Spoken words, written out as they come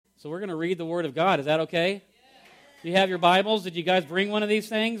So we're going to read the Word of God. Is that okay? Do you have your Bibles? Did you guys bring one of these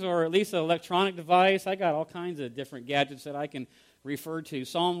things, or at least an electronic device? I got all kinds of different gadgets that I can refer to.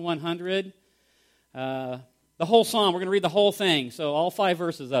 Psalm 100, the whole psalm. We're going to read the whole thing, so all 5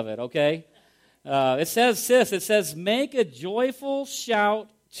 verses of it, okay? It says, make a joyful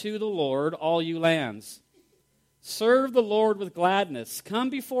shout to the Lord, all you lands. Serve the Lord with gladness. Come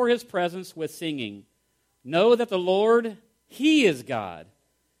before His presence with singing. Know that the Lord, He is God.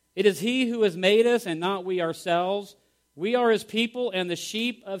 It is He who has made us and not we ourselves. We are His people and the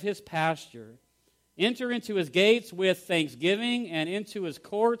sheep of His pasture. Enter into His gates with thanksgiving and into His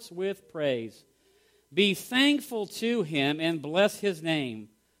courts with praise. Be thankful to Him and bless His name.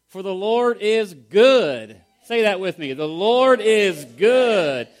 For the Lord is good. Say that with me. The Lord is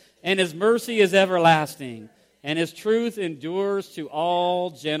good, and His mercy is everlasting, and His truth endures to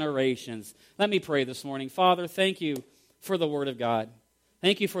all generations. Let me pray this morning. Father, thank You for the Word of God.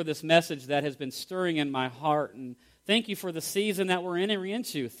 Thank You for this message that has been stirring in my heart, and thank You for the season that we're entering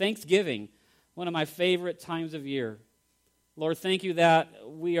into, Thanksgiving, one of my favorite times of year. Lord, thank You that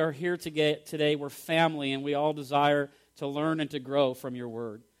we are here today. We're family, and we all desire to learn and to grow from Your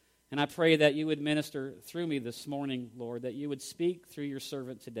Word. And I pray that You would minister through me this morning, Lord, that You would speak through Your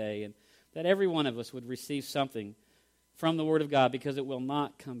servant today, and that every one of us would receive something from the Word of God, because it will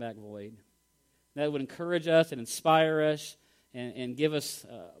not come back void. That it would encourage us and inspire us and give us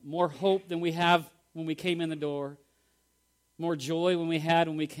more hope than we have when we came in the door, more joy when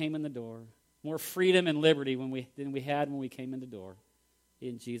we came in the door, more freedom and liberty than we had when we came in the door.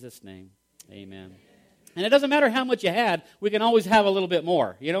 In Jesus' name, amen. And it doesn't matter how much you had, we can always have a little bit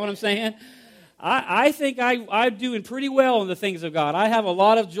more. You know what I'm saying? I think I'm doing pretty well in the things of God. I have a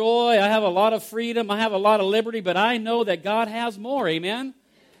lot of joy. I have a lot of freedom. I have a lot of liberty. But I know that God has more. Amen?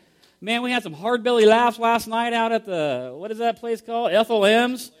 Man, we had some hard belly laughs last night out at the, what is that place called? Ethel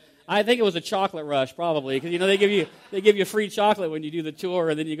M's. I think it was a chocolate rush, probably. Because, they give you free chocolate when you do the tour,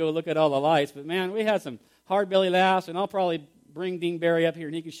 and then you go look at all the lights. But, man, we had some hard belly laughs. And I'll probably bring Dean Barry up here,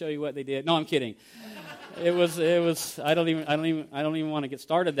 and he can show you what they did. No, I'm kidding. It was. I don't even want to get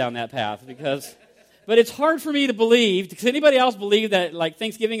started down that path but it's hard for me to believe. Does anybody else believe that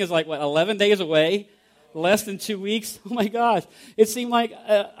Thanksgiving is 11 days away, less than 2 weeks? Oh my gosh! It seemed like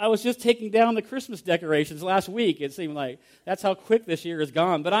I was just taking down the Christmas decorations last week. It seemed like that's how quick this year has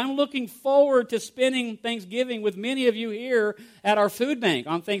gone. But I'm looking forward to spending Thanksgiving with many of you here at our food bank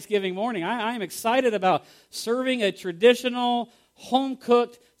on Thanksgiving morning. I am excited about serving a traditional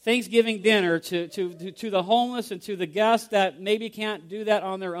home-cooked Thanksgiving dinner to the homeless and to the guests that maybe can't do that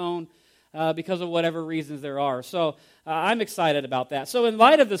on their own because of whatever reasons there are. So I'm excited about that. So in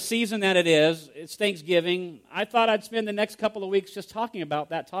light of the season that it's Thanksgiving, I thought I'd spend the next couple of weeks just talking about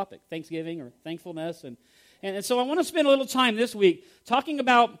that topic, Thanksgiving or thankfulness. And so I want to spend a little time this week talking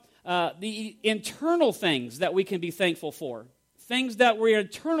about the internal things that we can be thankful for, things that we're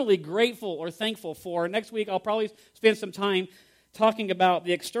eternally grateful or thankful for. And next week I'll probably spend some time talking about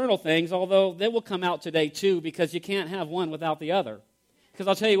the external things, although they will come out today too, because you can't have one without the other. Because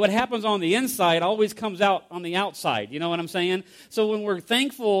I'll tell you, what happens on the inside always comes out on the outside. You know what I'm saying? So when we're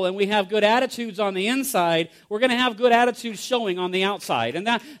thankful and we have good attitudes on the inside, we're going to have good attitudes showing on the outside. And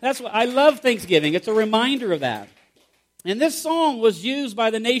that's what I love Thanksgiving. It's a reminder of that. And this psalm was used by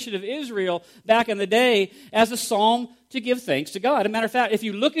the nation of Israel back in the day as a psalm to give thanks to God. As a matter of fact, if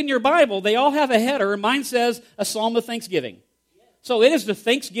you look in your Bible, they all have a header. Mine says a psalm of thanksgiving. So it is the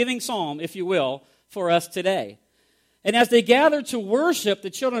Thanksgiving psalm, if you will, for us today. And as they gathered to worship the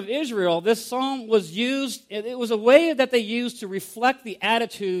children of Israel, this psalm was used, it was a way that they used to reflect the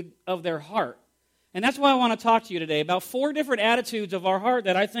attitude of their heart. And that's why I want to talk to you today about 4 different attitudes of our heart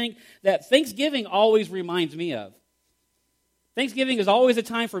that I think that Thanksgiving always reminds me of. Thanksgiving is always a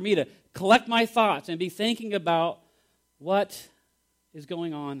time for me to collect my thoughts and be thinking about what is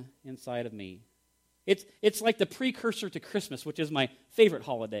going on inside of me. It's like the precursor to Christmas, which is my favorite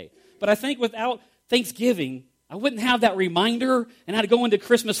holiday. But I think without Thanksgiving, I wouldn't have that reminder, and I'd go into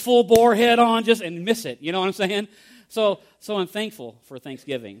Christmas full bore head on and miss it. You know what I'm saying? So I'm thankful for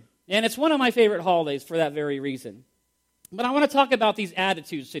Thanksgiving. And it's one of my favorite holidays for that very reason. But I want to talk about these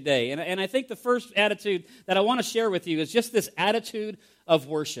attitudes today. And I think the first attitude that I want to share with you is just this attitude of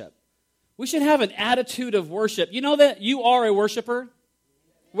worship. We should have an attitude of worship. You know that you are a worshiper?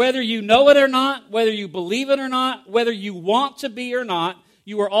 Whether you know it or not, whether you believe it or not, whether you want to be or not,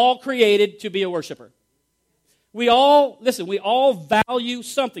 you are all created to be a worshiper. We all value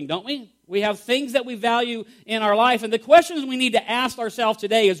something, don't we? We have things that we value in our life. And the questions we need to ask ourselves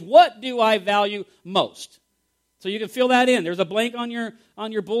today is, what do I value most? So you can fill that in. There's a blank on your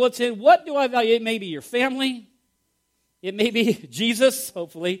bulletin. What do I value? It may be your family. It may be Jesus,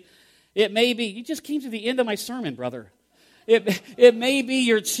 hopefully. It may be, you just came to the end of my sermon, brother. It may be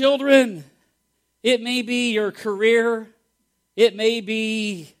your children. It may be your career. It may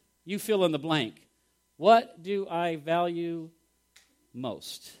be, you fill in the blank. What do I value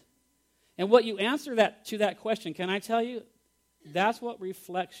most? And what you answer to that question, can I tell you, that's what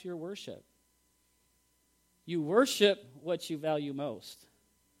reflects your worship. You worship what you value most.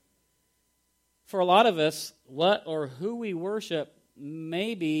 For a lot of us, what or who we worship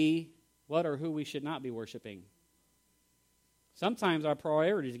may be what or who we should not be worshiping. Sometimes our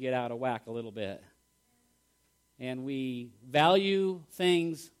priorities get out of whack a little bit. And we value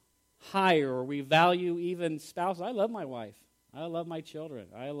things higher, or we value even spouses. I love my wife. I love my children.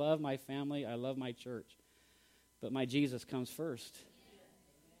 I love my family. I love my church. But my Jesus comes first.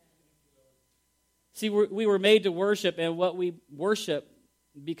 See, we were made to worship, and what we worship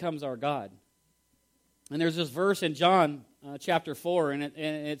becomes our God. And there's this verse in John chapter 4, and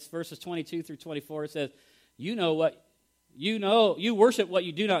it's verses 22 through 24. It says, you worship what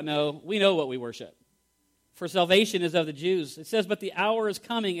you do not know. We know what we worship. For salvation is of the Jews. It says, but the hour is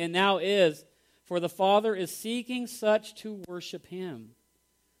coming, and now is, for the Father is seeking such to worship Him.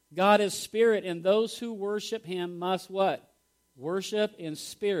 God is spirit, and those who worship Him must what? Worship in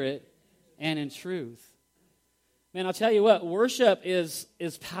spirit and in truth. Man, I'll tell you what, worship is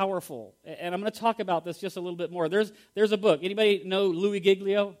powerful. And I'm going to talk about this just a little bit more. There's a book. Anybody know Louis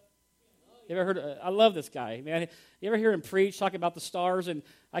Giglio? You ever heard? I love this guy. Man, you ever hear him preach, talk about the stars? And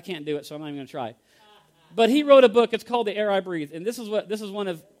I can't do it, so I'm not even going to try. But he wrote a book. It's called The Air I Breathe, and this is one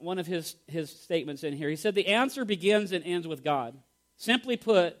of his statements in here. He said, "The answer begins and ends with God. Simply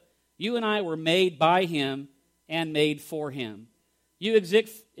put, you and I were made by Him and made for Him. You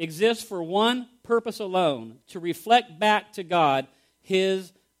exist for one purpose alone: to reflect back to God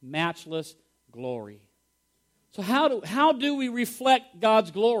His matchless glory." So how do we reflect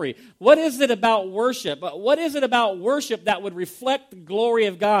God's glory? What is it about worship? What is it about worship that would reflect the glory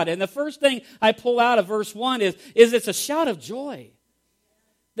of God? And the first thing I pull out of verse 1 is it's a shout of joy.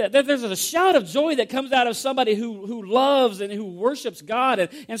 There's a shout of joy that comes out of somebody who loves and who worships God. And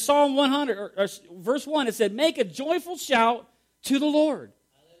in Psalm 100, or verse 1, it said, "Make a joyful shout to the Lord."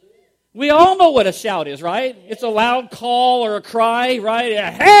 We all know what a shout is, right? It's a loud call or a cry, right?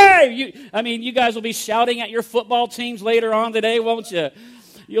 Hey! You guys will be shouting at your football teams later on today, won't you?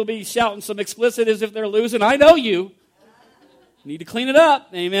 You'll be shouting some explicitives if they're losing. I know you. Need to clean it up.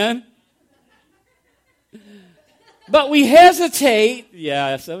 Amen. But we hesitate.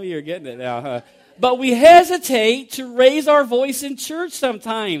 Yeah, some of you are getting it now, huh? But we hesitate to raise our voice in church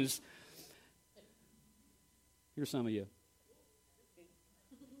sometimes. Here's some of you.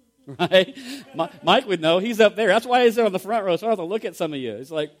 Right? Mike would know. He's up there. That's why he's there on the front row, so I have to look at some of you.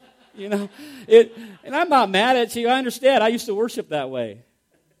 It's like, and I'm not mad at you. I understand. I used to worship that way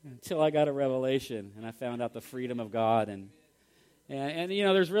until I got a revelation, and I found out the freedom of God. And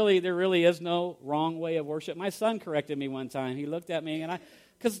there really is no wrong way of worship. My son corrected me one time. He looked at me, and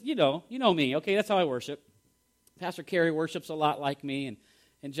because you know me, okay, that's how I worship. Pastor Kerry worships a lot like me,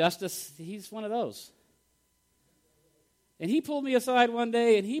 and Justice, he's one of those. And he pulled me aside one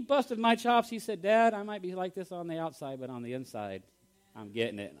day, and he busted my chops. He said, "Dad, I might be like this on the outside, but on the inside, I'm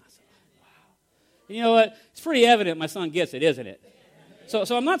getting it." And I said, "Wow." And you know what? It's pretty evident my son gets it, isn't it? So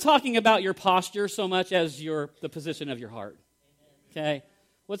I'm not talking about your posture so much as the position of your heart. Okay?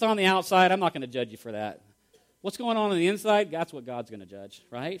 What's on the outside, I'm not going to judge you for that. What's going on the inside, that's what God's going to judge,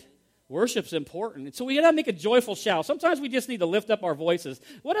 right? Worship's important. And so we got to make a joyful shout. Sometimes we just need to lift up our voices.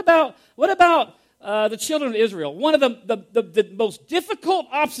 What about the children of Israel? One of the most difficult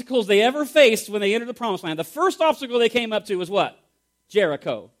obstacles they ever faced when they entered the Promised Land, the first obstacle they came up to was what?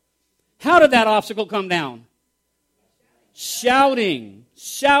 Jericho. How did that obstacle come down? Shouting.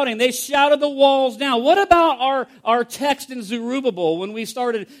 They shouted the walls down. What about our text in Zerubbabel when we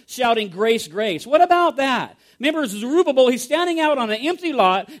started shouting grace, grace? What about that? Remember Zerubbabel, he's standing out on an empty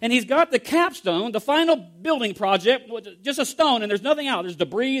lot, and he's got the capstone, the final building project, just a stone, and there's nothing out. There's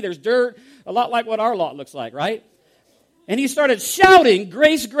debris, there's dirt, a lot like what our lot looks like, right? And he started shouting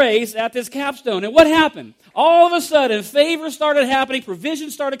grace, grace at this capstone. And what happened? All of a sudden, favor started happening, provision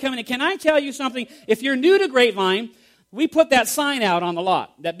started coming in. Can I tell you something? If you're new to Grapevine, we put that sign out on the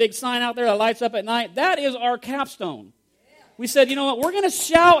lot. That big sign out there that lights up at night, that is our capstone. We said, you know what, we're going to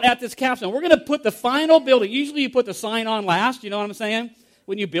shout at this capstone. We're going to put the final building. Usually you put the sign on last, you know what I'm saying?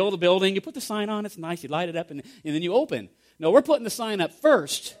 When you build a building, you put the sign on, it's nice, you light it up, and then you open. No, we're putting the sign up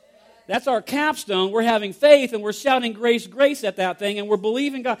first. That's our capstone. We're having faith, and we're shouting grace, grace at that thing, and we're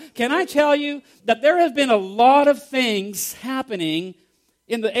believing God. Can I tell you that there have been a lot of things happening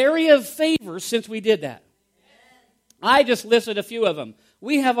in the area of favor since we did that? I just listed a few of them.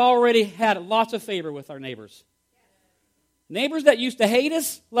 We have already had lots of favor with our neighbors. Neighbors that used to hate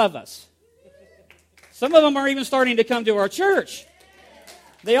us, love us. Some of them are even starting to come to our church.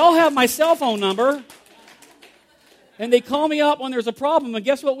 They all have my cell phone number. And they call me up when there's a problem. And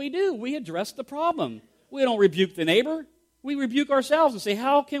guess what we do? We address the problem. We don't rebuke the neighbor. We rebuke ourselves and say,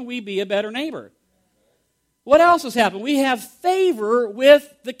 how can we be a better neighbor? What else has happened? We have favor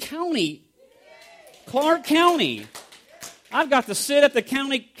with the county. Clark County. I've got to sit at the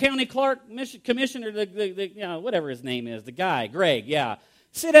county clerk commissioner, whatever his name is, the guy, Greg, yeah.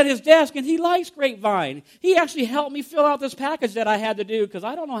 Sit at his desk, and he likes Grapevine. He actually helped me fill out this package that I had to do because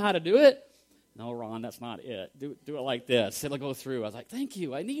I don't know how to do it. No, Ron, that's not it. Do it like this. It'll go through. I was like, thank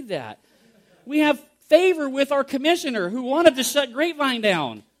you. I need that. We have favor with our commissioner who wanted to shut Grapevine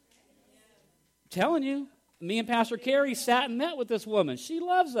down. I'm telling you, me and Pastor Carey sat and met with this woman. She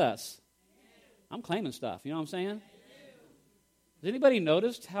loves us. I'm claiming stuff. You know what I'm saying? Has anybody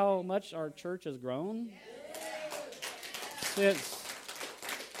noticed how much our church has grown?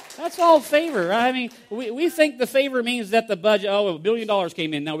 That's all favor. I mean, we think the favor means that the budget, $1 billion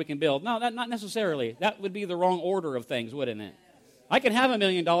came in, now we can build. No, not necessarily. That would be the wrong order of things, wouldn't it? I can have $1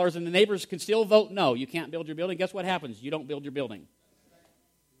 million and the neighbors can still vote no. You can't build your building. Guess what happens? You don't build your building.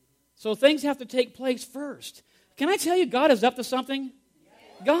 So things have to take place first. Can I tell you God is up to something?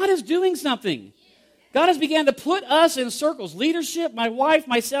 God is doing something. God has began to put us in circles, leadership, my wife,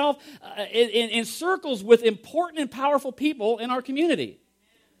 myself, in circles with important and powerful people in our community.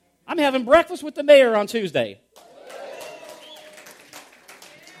 I'm having breakfast with the mayor on Tuesday.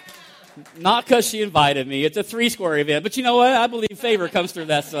 Not because she invited me. It's a 3-square event. But you know what? I believe favor comes through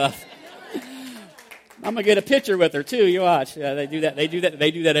that stuff. I'm going to get a picture with her, too. You watch. Yeah, they do that. They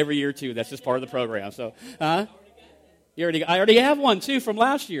do that every year, too. That's just part of the program. So, I already have one, too, from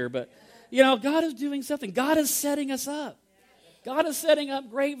last year. But, God is doing something. God is setting us up. God is setting up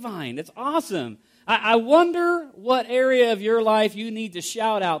Grapevine. It's awesome. I wonder what area of your life you need to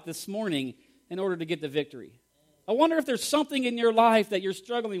shout out this morning in order to get the victory. I wonder if there's something in your life that you're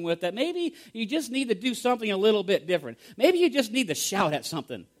struggling with that maybe you just need to do something a little bit different. Maybe you just need to shout at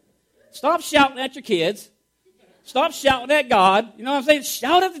something. Stop shouting at your kids. Stop shouting at God. You know what I'm saying?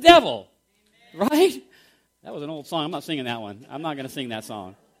 Shout at the devil. Right? That was an old song. I'm not singing that one. I'm not going to sing that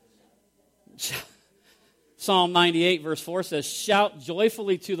song. Psalm 98 verse 4 says, shout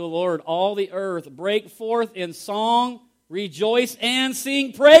joyfully to the Lord, all the earth. Break forth in song, rejoice, and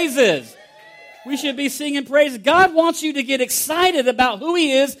sing praises. We should be singing praises. God wants you to get excited about who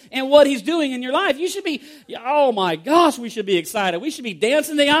He is and what He's doing in your life. You should be, oh my gosh, we should be excited. We should be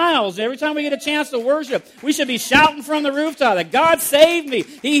dancing the aisles every time we get a chance to worship. We should be shouting from the rooftop that God saved me.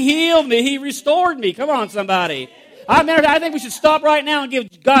 He healed me. He restored me. Come on, somebody. I think we should stop right now and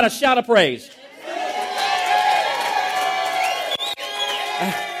give God a shout of praise.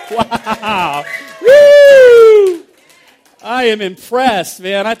 Wow. Woo! I am impressed,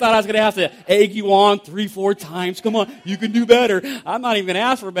 man. I thought I was going to have to egg you on 3-4 times. Come on, you can do better. I'm not even going to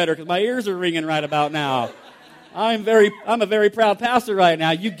ask for better because my ears are ringing right about now. I'm a very proud pastor right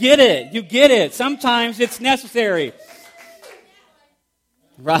now. You get it. You get it. Sometimes it's necessary.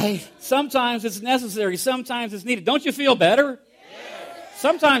 Right? Sometimes it's necessary. Sometimes it's needed. Don't you feel better?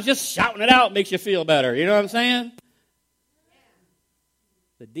 Sometimes just shouting it out makes you feel better. You know what I'm saying?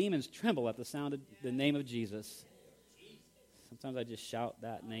 The demons tremble at the sound of the name of Jesus. Sometimes I just shout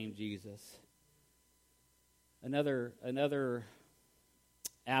that name, Jesus. Another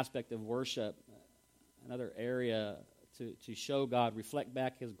aspect of worship, another area to show God, reflect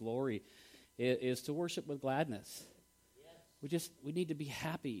back His glory, is to worship with gladness. We need to be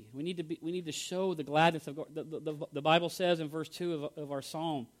happy. We need to show the gladness of God. The Bible says in verse 2 of our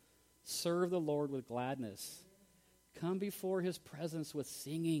psalm, serve the Lord with gladness. Come before His presence with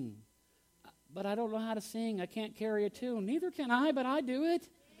singing. But I don't know how to sing. I can't carry a tune. Neither can I, but I do it.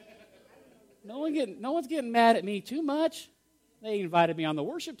 No one's getting mad at me too much. They invited me on the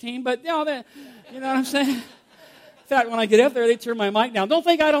worship team, but you know what I'm saying? In fact, when I get up there, they turn my mic down. Don't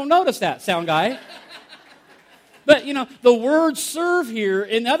think I don't notice that, sound guy. But, the word serve here,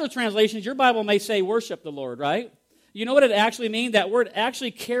 in other translations, your Bible may say worship the Lord, right? You know what it actually means? That word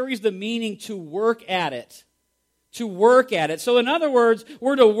actually carries the meaning to work at it. To work at it. So in other words,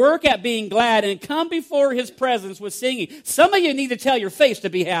 we're to work at being glad and come before His presence with singing. Some of you need to tell your face to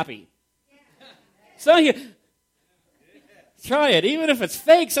be happy. Some of you, try it. Even if it's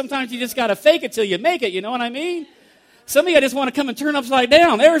fake, sometimes you just got to fake it till you make it. You know what I mean? Some of you just want to come and turn upside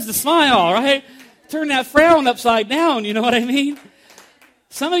down. There's the smile, right? Turn that frown upside down. You know what I mean?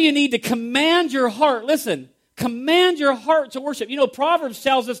 Some of you need to command your heart. Listen. Command your heart to worship. Proverbs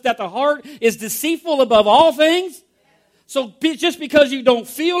tells us that the heart is deceitful above all things So just because you don't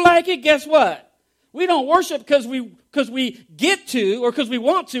feel like it, guess what? We don't worship because we get to or because we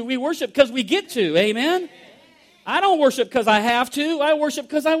want to. We worship because we get to. Amen? I don't worship because I have to. I worship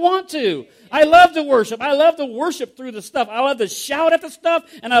because I want to. I love to worship. I love to worship through the stuff. I love to shout at the stuff,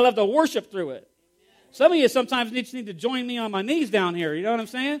 and I love to worship through it. Some of you sometimes need to join me on my knees down here. You know what I'm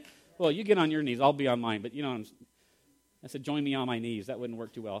saying? Well, you get on your knees. I'll be on mine. But you know what I'm saying? I said, join me on my knees. That wouldn't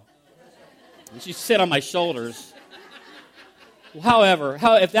work too well. You should sit on my shoulders. However,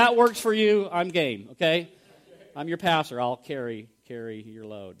 if that works for you, I'm game, okay? I'm your pastor. I'll carry your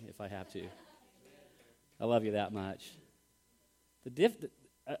load if I have to. I love you that much.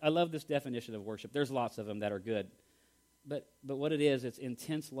 I love this definition of worship. There's lots of them that are good. But what it is, it's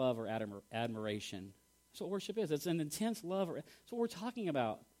intense love or admiration. That's what worship is. It's an intense love. That's what we're talking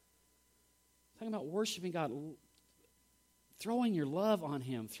about. We're talking about worshiping God, throwing your love on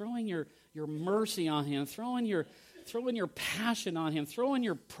Him, throwing your mercy on Him, throwing your passion on Him, throwing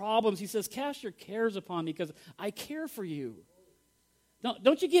your problems. He says, cast your cares upon me because I care for you.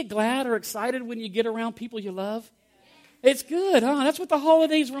 Don't you get glad or excited when you get around people you love? It's good, huh? That's what the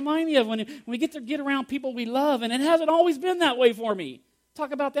holidays remind me of when we get to get around people we love, and it hasn't always been that way for me.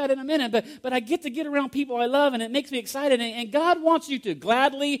 Talk about that in a minute, but I get to get around people I love, and it makes me excited, and God wants you to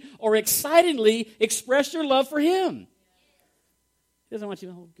gladly or excitedly express your love for Him. He doesn't want you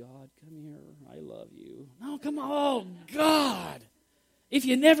to, oh, God, come here, I love you. No, come on, oh, God. If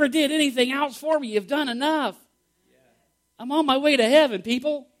you never did anything else for me, you've done enough. I'm on my way to heaven,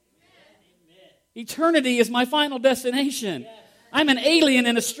 people. Eternity is my final destination. I'm an alien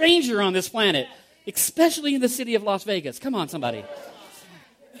and a stranger on this planet, especially in the city of Las Vegas. Come on, somebody.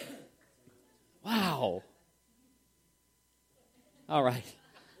 Wow. All right.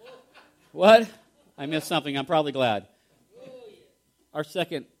 What? I missed something. I'm probably glad. Our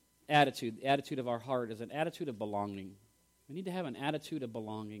second attitude, the attitude of our heart, is an attitude of belonging. We need to have an attitude of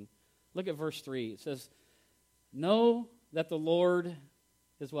belonging. Look at verse 3. It says, know that the Lord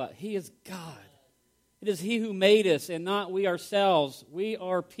is what? He is God. It is He who made us and not we ourselves. We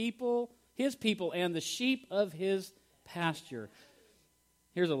are people, His people, and the sheep of His pasture.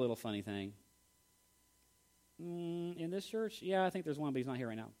 Here's a little funny thing. In this church, yeah, I think there's one, but he's not here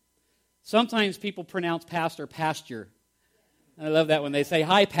right now. Sometimes people pronounce pastor pasture. I love that when they say,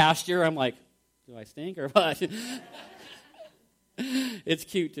 hi, pasture. I'm like, do I stink or what? It's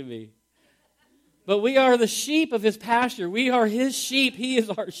cute to me. But we are the sheep of His pasture. We are His sheep. He is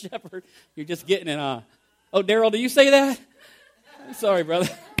our shepherd. You're just getting it, huh? Oh, Daryl, do you say that? I'm sorry, brother.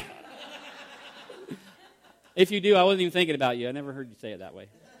 If you do, I wasn't even thinking about you. I never heard you say it that way.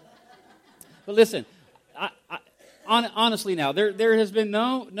 But listen, honestly now, there has been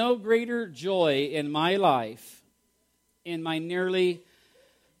no greater joy in my life, in my nearly,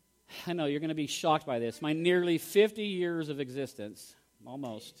 I know you're going to be shocked by this, my nearly 50 years of existence,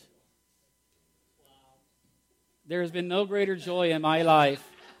 almost. There has been no greater joy in my life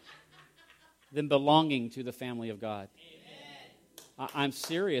than belonging to the family of God. I'm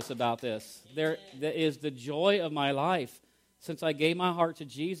serious about this. There is the joy of my life since I gave my heart to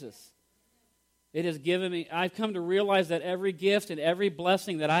Jesus. It has given me, I've come to realize that every gift and every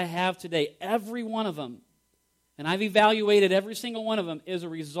blessing that I have today, every one of them, and I've evaluated every single one of them, is a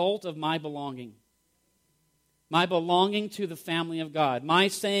result of my belonging. My belonging to the family of God. My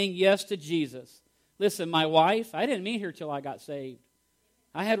saying yes to Jesus. Listen, my wife, I didn't meet her till I got saved.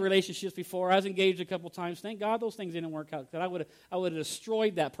 I had relationships before. I was engaged a couple times. Thank God those things didn't work out. Because I would have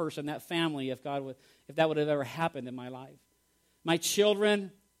destroyed that person, that family, if that would have ever happened in my life. My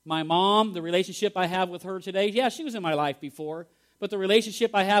children, my mom, the relationship I have with her today, yeah, she was in my life before. But the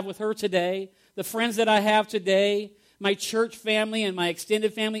relationship I have with her today, the friends that I have today, my church family and my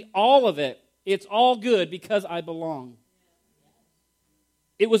extended family, all of it, it's all good because I belong.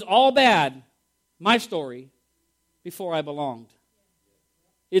 It was all bad, my story, before I belonged.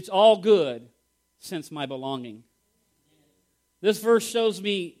 It's all good since my belonging. This verse shows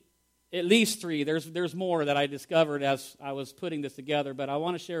me at least three. There's more that I discovered as I was putting this together, but I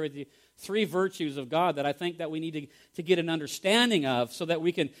want to share with you three virtues of God that I think that we need to get an understanding of so that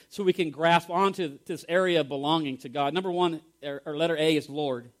we can grasp onto this area of belonging to God. Number one, or letter A, is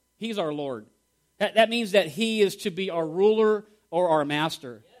Lord. He's our Lord. That means that He is to be our ruler or our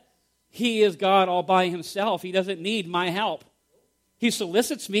master. He is God all by Himself. He doesn't need my help. He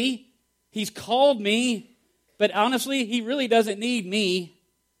solicits me. He's called me. But honestly, He really doesn't need me.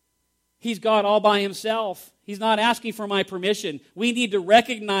 He's God all by Himself. He's not asking for my permission. We need to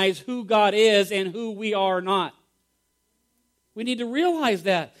recognize who God is and who we are not. We need to realize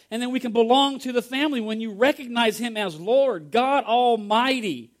that. And then we can belong to the family when you recognize Him as Lord, God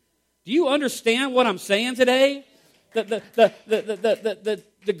Almighty. Do you understand what I'm saying today? the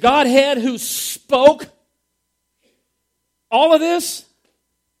Godhead who spoke all of this?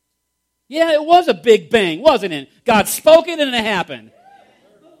 Yeah, it was a big bang, wasn't it? God spoke it and it happened.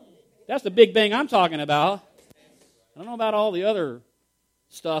 That's the big bang I'm talking about. I don't know about all the other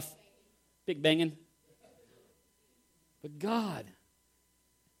stuff, big banging. But God.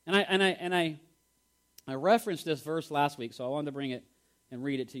 And I referenced this verse last week, so I wanted to bring it and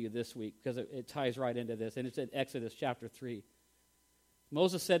read it to you this week because it ties right into this. And it's in Exodus chapter 3.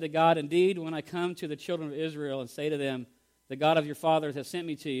 Moses said to God, "Indeed, when I come to the children of Israel and say to them, 'The God of your fathers has sent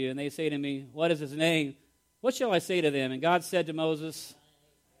me to you,' and they say to me, 'What is his name?' what shall I say to them?" And God said to Moses,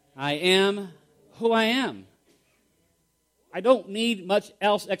 "I am who I am." I don't need much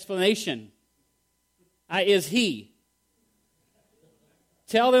else explanation. I is he.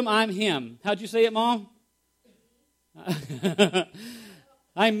 Tell them I'm him. How'd you say it, Mom?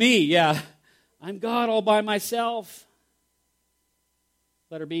 I'm me, yeah. I'm God all by myself.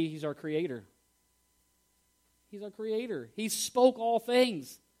 Letter B, he's our creator. He's our creator. He spoke all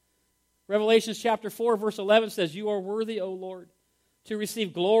things. Revelation chapter 4, verse 11 says, "You are worthy, O Lord, to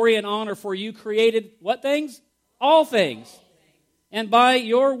receive glory and honor, for you created" what things? All things. "And by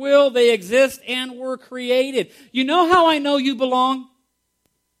your will they exist and were created." You know how I know you belong?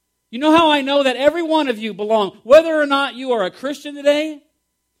 You know how I know that every one of you belong, whether or not you are a Christian today?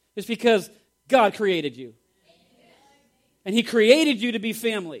 It's because God created you. And He created you to be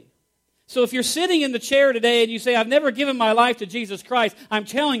family. So if you're sitting in the chair today and you say, "I've never given my life to Jesus Christ," I'm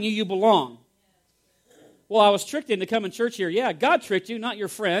telling you, you belong. "Well, I was tricked into coming to church here." Yeah, God tricked you, not your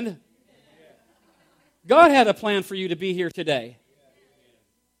friend. God had a plan for you to be here today.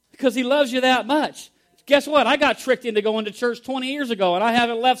 Because He loves you that much. Guess what? I got tricked into going to church 20 years ago, and I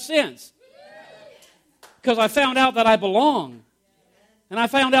haven't left since. Because I found out that I belong. And I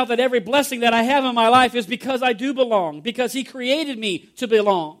found out that every blessing that I have in my life is because I do belong. Because He created me to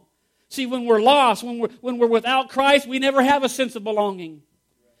belong. See, when we're lost, when we're without Christ, we never have a sense of belonging.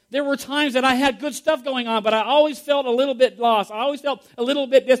 There were times that I had good stuff going on, but I always felt a little bit lost. I always felt a little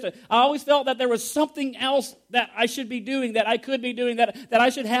bit distant. I always felt that there was something else that I should be doing, that I could be doing, that I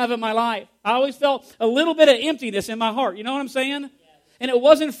should have in my life. I always felt a little bit of emptiness in my heart. You know what I'm saying? And it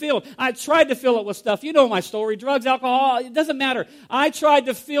wasn't filled. I tried to fill it with stuff. You know my story. Drugs, alcohol, it doesn't matter. I tried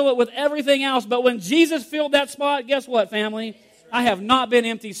to fill it with everything else, but when Jesus filled that spot, guess what, family? I have not been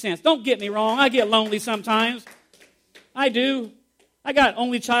empty since. Don't get me wrong. I get lonely sometimes. I do. I got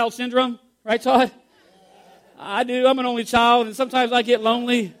only child syndrome. Right, Todd? I do. I'm an only child, and sometimes I get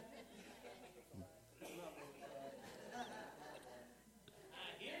lonely.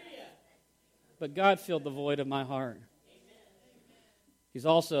 But God filled the void of my heart. He's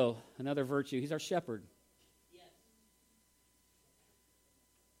also another virtue. He's our shepherd.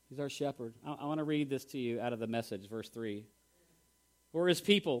 He's our shepherd. I want to read this to you out of the Message, verse 3. "We're His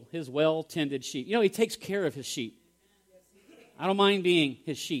people, His well-tended sheep." You know, He takes care of His sheep. I don't mind being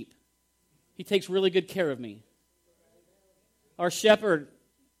His sheep. He takes really good care of me. Our shepherd,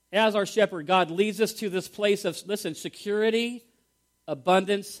 as our shepherd, God leads us to this place of, listen, security,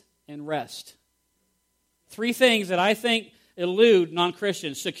 abundance, and rest. Three things that I think elude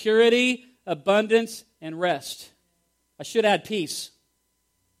non-Christians: security, abundance, and rest. I should add peace.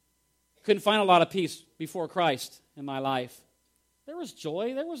 Couldn't find a lot of peace before Christ in my life. There was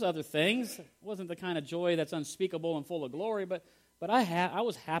joy. There was other things. It wasn't the kind of joy that's unspeakable and full of glory, but I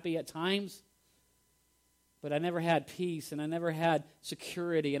was happy at times. But I never had peace, and I never had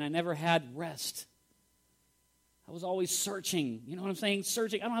security, and I never had rest. I was always searching. You know what I'm saying?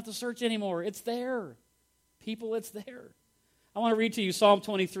 Searching. I don't have to search anymore. It's there. People, it's there. I want to read to you Psalm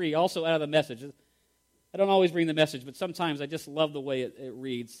 23, also out of the Message. I don't always bring the Message, but sometimes I just love the way it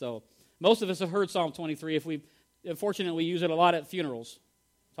reads. So most of us have heard Psalm 23. Unfortunately, we use it a lot at funerals,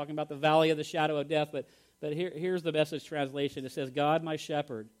 talking about the valley of the shadow of death. But here's the Message translation. It says, "God, my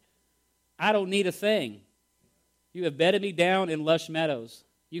shepherd, I don't need a thing. You have bedded me down in lush meadows.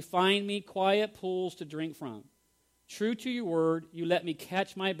 You find me quiet pools to drink from. True to your word, you let me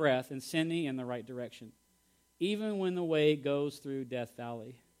catch my breath and send me in the right direction, even when the way goes through Death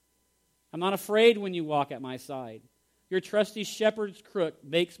Valley. I'm not afraid when you walk at my side. Your trusty shepherd's crook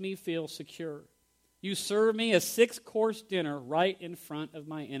makes me feel secure. You serve me a 6-course dinner right in front of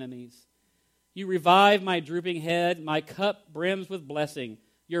my enemies. You revive my drooping head. My cup brims with blessing.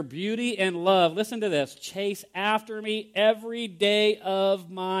 Your beauty and love," listen to this, "chase after me every day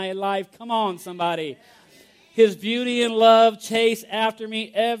of my life." Come on, somebody. His beauty and love chase after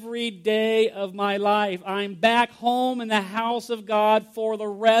me every day of my life. I'm back home in the house of God for the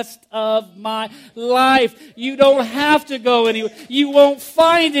rest of my life. You don't have to go anywhere. You won't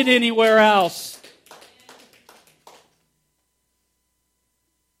find it anywhere else.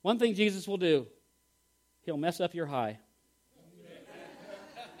 One thing Jesus will do, He'll mess up your high.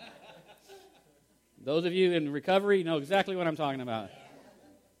 Those of you in recovery know exactly what I'm talking about.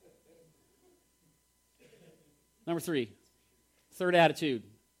 Number 3, third attitude,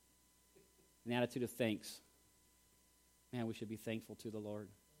 an attitude of thanks. Man, we should be thankful to the Lord.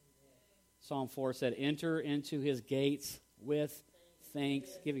 Psalm 4 said, enter into His gates with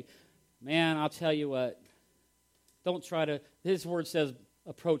thanksgiving. Man, I'll tell you what, don't try to, His word says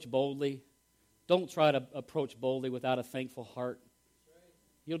approach boldly. Don't try to approach boldly without a thankful heart.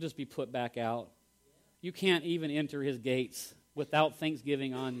 You'll just be put back out. You can't even enter His gates without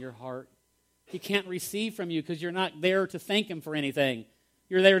thanksgiving on your heart. He can't receive from you because you're not there to thank Him for anything.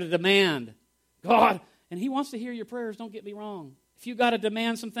 You're there to demand. God, and He wants to hear your prayers, don't get me wrong. If you got to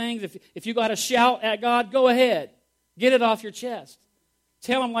demand some things, if you got to shout at God, go ahead. Get it off your chest.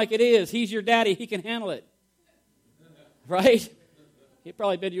 Tell Him like it is. He's your daddy. He can handle it. Right? He'd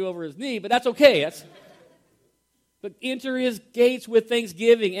probably bend you over his knee, but that's okay. But enter His gates with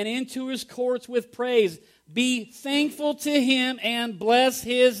thanksgiving and into His courts with praise. Be thankful to Him and bless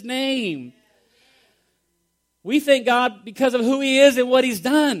His name. We thank God because of who He is and what He's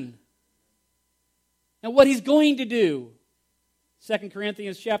done. And what He's going to do. 2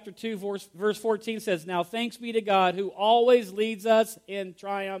 Corinthians chapter 2, verse 14 says, now thanks be to God who always leads us in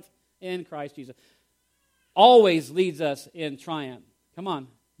triumph in Christ Jesus. Always leads us in triumph. Come on,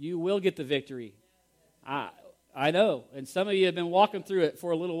 you will get the victory. I know, and some of you have been walking through it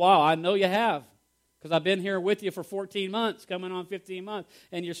for a little while. I know you have, because I've been here with you for 14 months, coming on 15 months,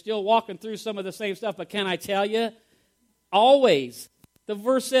 and you're still walking through some of the same stuff. But can I tell you, always, the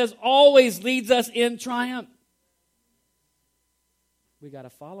verse says, always leads us in triumph. We got to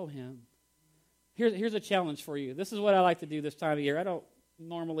follow Him. Here's a challenge for you. This is what I like to do this time of year. I don't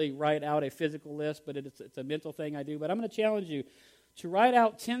normally write out a physical list, but it's a mental thing I do. But I'm going to challenge you to write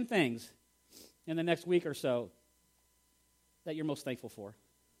out 10 things in the next week or so that you're most thankful for.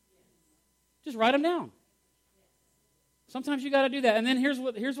 Just write them down. Sometimes you got to do that. And then here's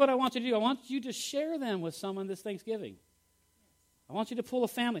what I want you to do. I want you to share them with someone this Thanksgiving. I want you to pull a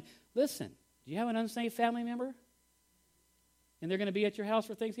family. Listen, do you have an unsaved family member? And they're going to be at your house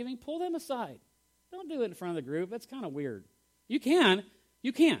for Thanksgiving? Pull them aside. Don't do it in front of the group. That's kind of weird. You can.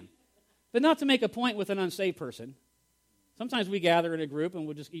 But not to make a point with an unsaved person. Sometimes we gather in a group and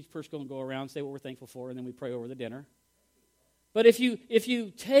we'll just each person will go around and say what we're thankful for, and then we pray over the dinner. But if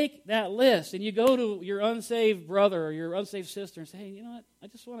you take that list and you go to your unsaved brother or your unsaved sister and say, hey, you know what,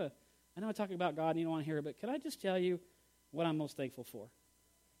 I know I'm talking about God and you don't want to hear it, but can I just tell you what I'm most thankful for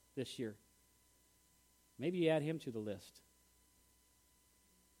this year? Maybe you add him to the list.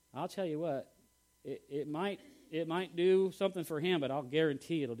 I'll tell you what, it might do something for him, but I'll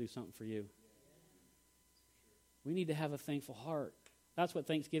guarantee it'll do something for you. We need to have a thankful heart. That's what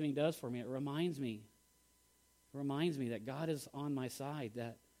Thanksgiving does for me. It reminds me that God is on my side,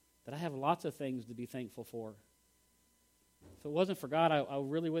 that I have lots of things to be thankful for. If it wasn't for God, I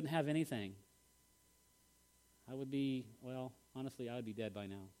really wouldn't have anything. I would be dead by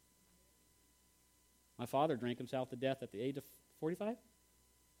now. My father drank himself to death at the age of 45?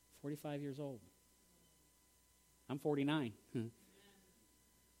 45 years old. I'm 49.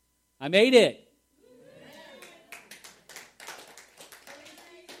 I made it.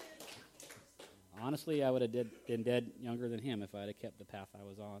 Honestly, I would have been dead younger than him if I had kept the path I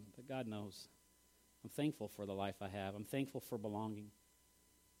was on. But God knows. I'm thankful for the life I have. I'm thankful for belonging.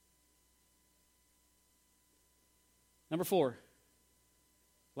 Number 4.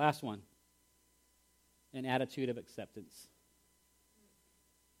 Last one. An attitude of acceptance.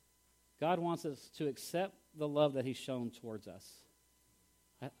 God wants us to accept the love that He's shown towards us.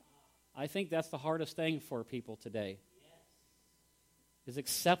 I think that's the hardest thing for people today. Is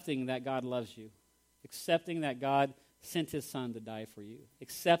accepting that God loves you. Accepting that God sent His Son to die for you.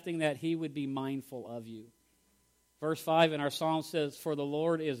 Accepting that He would be mindful of you. Verse 5 in our psalm says, for the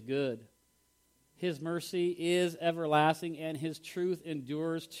Lord is good. His mercy is everlasting, and His truth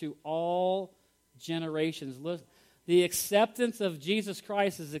endures to all generations. Look, the acceptance of Jesus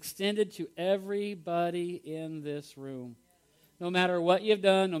Christ is extended to everybody in this room. No matter what you've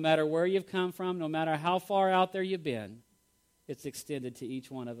done, no matter where you've come from, no matter how far out there you've been, it's extended to each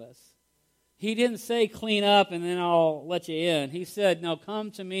one of us. He didn't say clean up and then I'll let you in. He said, no, come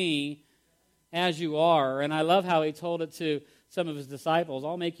to me as you are. And I love how He told it to some of His disciples,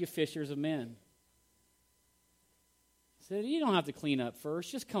 I'll make you fishers of men. He said, you don't have to clean up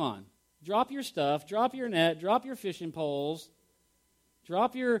first. Just come on. Drop your stuff, drop your net, drop your fishing poles,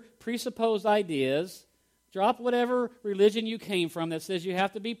 drop your presupposed ideas, drop whatever religion you came from that says you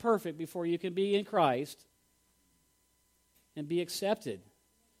have to be perfect before you can be in Christ, and be accepted.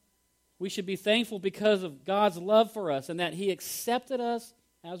 We should be thankful because of God's love for us and that He accepted us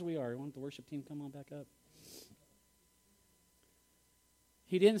as we are. You want the worship team come on back up?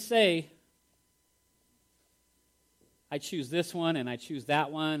 He didn't say, I choose this one and I choose that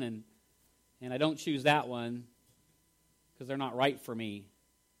one and I don't choose that one because they're not right for me.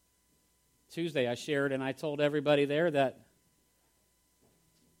 Tuesday I shared and I told everybody there that,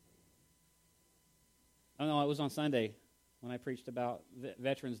 oh no, it was on Sunday when I preached about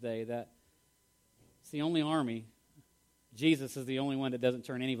Veterans Day, that it's the only army. Jesus is the only one that doesn't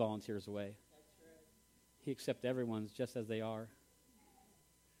turn any volunteers away. He accepts everyone just as they are.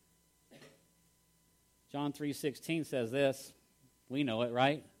 John 3:16 says this. We know it,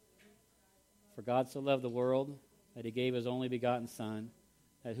 right? For God so loved the world that He gave His only begotten Son,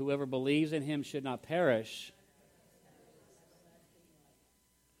 that whoever believes in Him should not perish.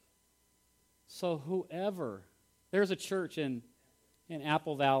 So whoever, there's a church in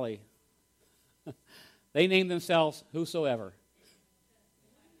Apple Valley. They name themselves Whosoever.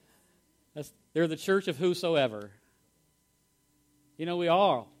 They're the church of whosoever. You know, we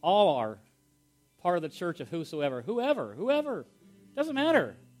all are part of the church of whosoever. Whoever. Doesn't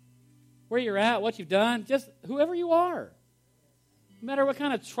matter where you're at, what you've done, just whoever you are. No matter what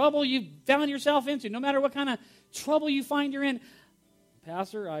kind of trouble you've found yourself into, no matter what kind of trouble you find you're in.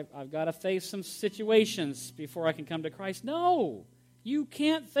 Pastor, I've got to face some situations before I can come to Christ. No, you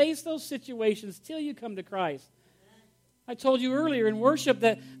can't face those situations till you come to Christ. I told you earlier in worship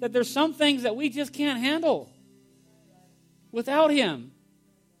that there's some things that we just can't handle without Him.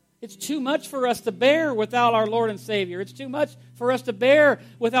 It's too much for us to bear without our Lord and Savior. It's too much for us to bear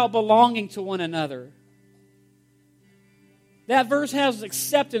without belonging to one another. That verse has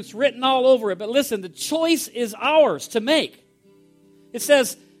acceptance written all over it. But listen, the choice is ours to make. It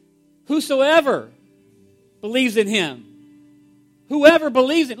says, whosoever believes in Him. Whoever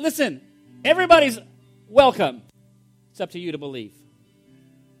believes in. Listen, everybody's welcome. It's up to you to believe.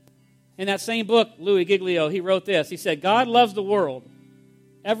 In that same book, Louis Giglio, he wrote this. He said, God loves the world,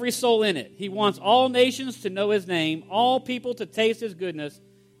 every soul in it. He wants all nations to know His name, all people to taste His goodness,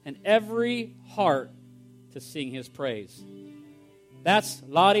 and every heart to sing His praise. That's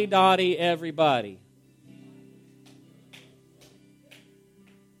la-di-da-di everybody.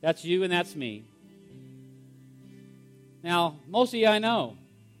 That's you and that's me. Now, most of you I know.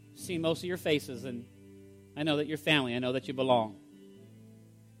 I've seen most of your faces, and I know that you're family. I know that you belong.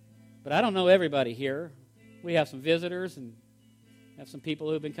 But I don't know everybody here. We have some visitors and have some people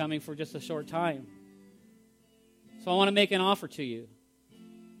who have been coming for just a short time. So I want to make an offer to you.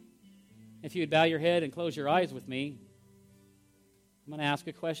 If you would bow your head and close your eyes with me, I'm going to ask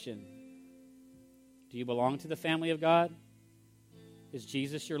a question. Do you belong to the family of God? Is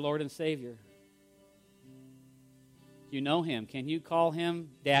Jesus your Lord and Savior? Do you know Him? Can you call Him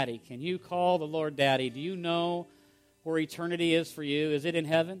Daddy? Can you call the Lord Daddy? Do you know where eternity is for you? Is it in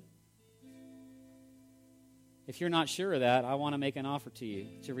heaven? If you're not sure of that, I want to make an offer to you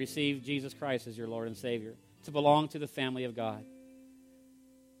to receive Jesus Christ as your Lord and Savior, to belong to the family of God.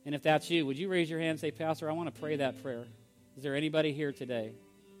 And if that's you, would you raise your hand and say, Pastor, I want to pray that prayer. Is there anybody here today?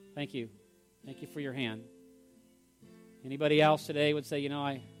 Thank you. Thank you for your hand. Anybody else today would say, you know,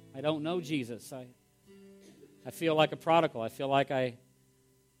 I don't know Jesus. I feel like a prodigal. I feel like I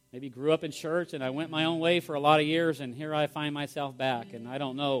maybe grew up in church and I went my own way for a lot of years, and here I find myself back, and I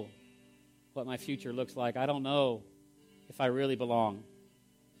don't know what my future looks like. I don't know if I really belong.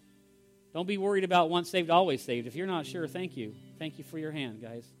 Don't be worried about once saved, always saved. If you're not sure, thank you. Thank you for your hand,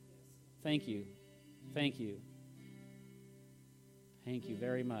 guys. Thank you. Thank you. Thank you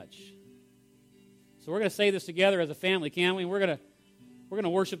very much. So we're going to say this together as a family, can we? We're going to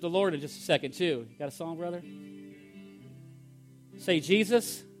worship the Lord in just a second, too. You got a song, brother? Say,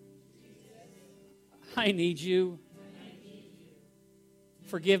 Jesus, I need you.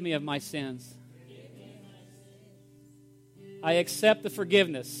 Forgive me of my sins. I accept the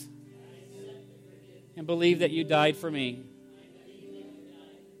forgiveness and believe that you died for me.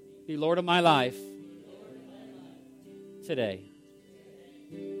 Be Lord of my life today.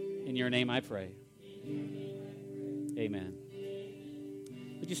 In your name I pray. Amen.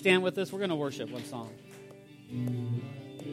 Would you stand with us? We're going to worship one song.